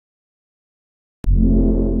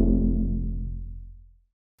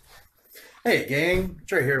Hey gang,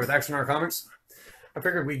 Trey here with Axanar Comics. I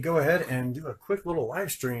figured we'd go ahead and do a quick little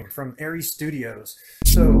live stream from Aries Studios.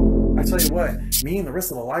 So I tell you what, me and the rest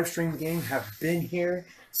of the live stream gang have been here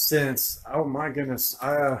since, oh my goodness,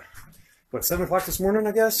 7 o'clock this morning,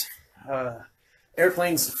 I guess.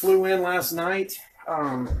 Airplanes flew in last night.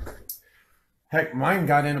 Heck, mine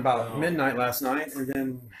got in about midnight last night, and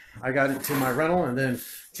then I got into my rental and then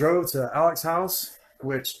drove to Alex's house,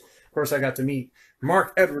 which of course I got to meet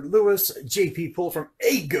Mark Edward Lewis, JP Poole from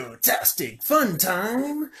Egotastic Fun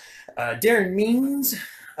Time, Darren Means.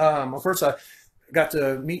 Of course, I got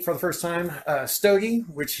to meet for the first time Stogie,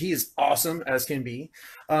 which he is awesome as can be.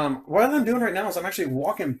 What I'm doing right now is I'm actually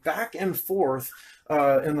walking back and forth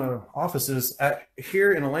in the offices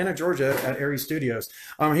here in Atlanta, Georgia at Aries Studios.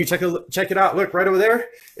 Here, check it out. Look, right over there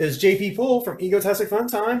is JP Poole from Egotastic Fun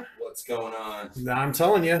Time. What's going on? I'm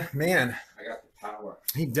telling you, man. I got the power.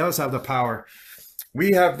 He does have the power.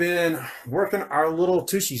 We have been working our little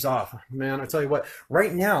tushies off, man. I tell you what,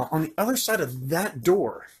 right now, on the other side of that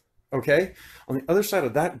door, okay, on the other side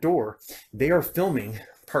of that door, they are filming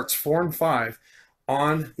parts 4 and 5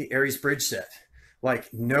 on the Aries Bridge set.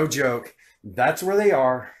 Like, no joke. That's where they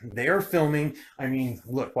are. They are filming. I mean,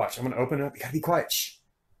 look, watch. I'm going to open it up. You got to be quiet. Shh.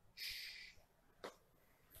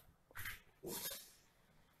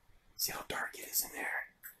 See how dark it is in there?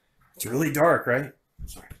 It's really dark, right?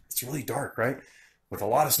 Sorry. It's really dark, right? With a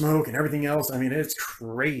lot of smoke and everything else. I mean, it's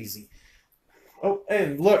crazy. Oh,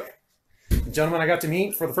 and look, the gentleman I got to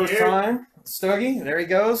meet for the first time, Stogie, there he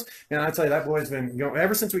goes. Man, I tell you, that boy's been going,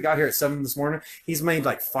 ever since we got here at 7 this morning, he's made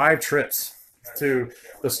like 5 trips to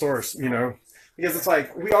the stores, you know, because it's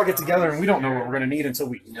like we all get together and we don't know what we're going to need until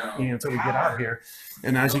we get out of here.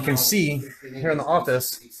 And as you can see here in the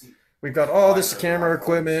office, we've got all this camera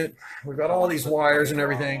equipment, we've got all these wires and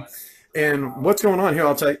everything. And what's going on here?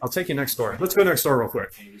 I'll take you next door. Let's go next door real quick.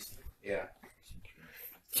 Yeah.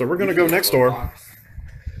 So we're gonna go next door.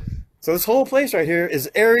 So this whole place right here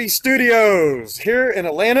is Aries Studios here in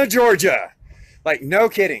Atlanta, Georgia. Like, no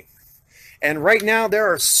kidding. And right now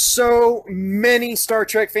there are so many Star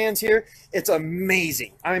Trek fans here. It's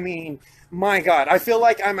amazing. I mean, my God, I feel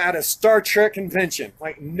like I'm at a Star Trek convention.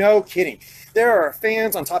 Like, no kidding. There are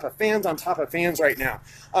fans on top of fans on top of fans right now.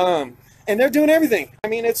 And they're doing everything. I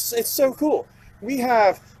mean, it's so cool. We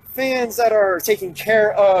have fans that are taking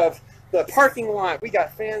care of the parking lot. We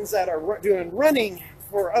got fans that are doing running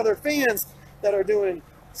for other fans that are doing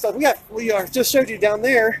stuff. We just showed you down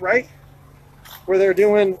there, right, where they're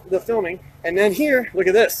doing the filming. And then here, look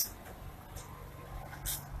at this.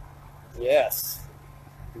 Yes,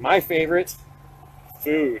 my favorite,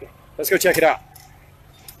 food. Let's go check it out.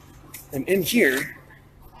 And in here,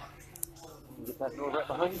 get that door right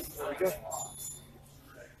behind you. There we go.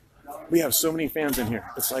 We have so many fans in here.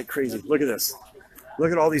 It's like crazy. Look at this.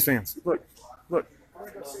 Look at all these fans. Look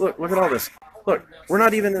at all this. Look, we're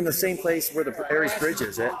not even in the same place where the Aries Bridge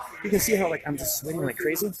is at. You can see how like I'm just swinging like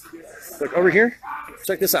crazy. Look over here.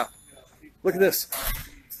 Check this out. Look at this.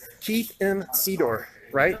 Keith M. Seedor,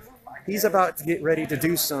 right? He's about to get ready to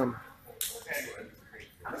do some.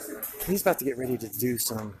 He's about to get ready to do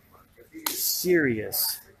some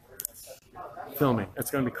serious filming. It's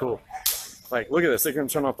gonna be cool. Like, look at this. They're gonna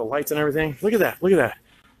turn off the lights and everything. Look at that. Look at that.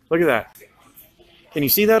 Look at that. Can you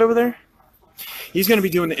see that over there? He's gonna be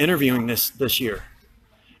doing the interviewing this year,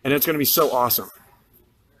 and it's gonna be so awesome.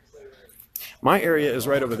 My area is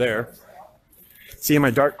right over there. See in my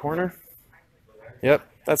dark corner? Yep,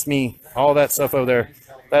 that's me. All that stuff over there.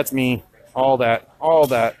 That's me. All that.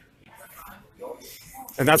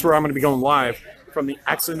 And that's where I'm gonna be going live from the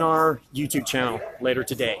Axanar YouTube channel later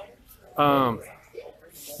today.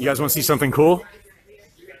 You guys want to see something cool?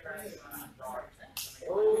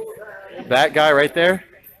 That guy right there,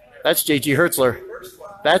 that's JG Hertzler.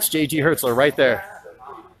 That's JG Hertzler right there.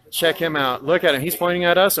 Check him out. Look at him. He's pointing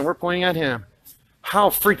at us and we're pointing at him.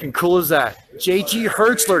 How freaking cool is that? JG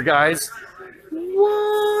Hertzler, guys.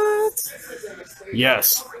 What?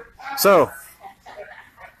 Yes. So,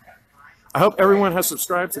 I hope everyone has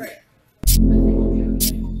subscribed to me.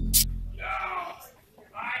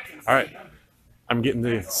 All right. I'm getting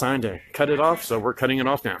the sign to cut it off, so we're cutting it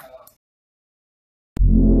off now.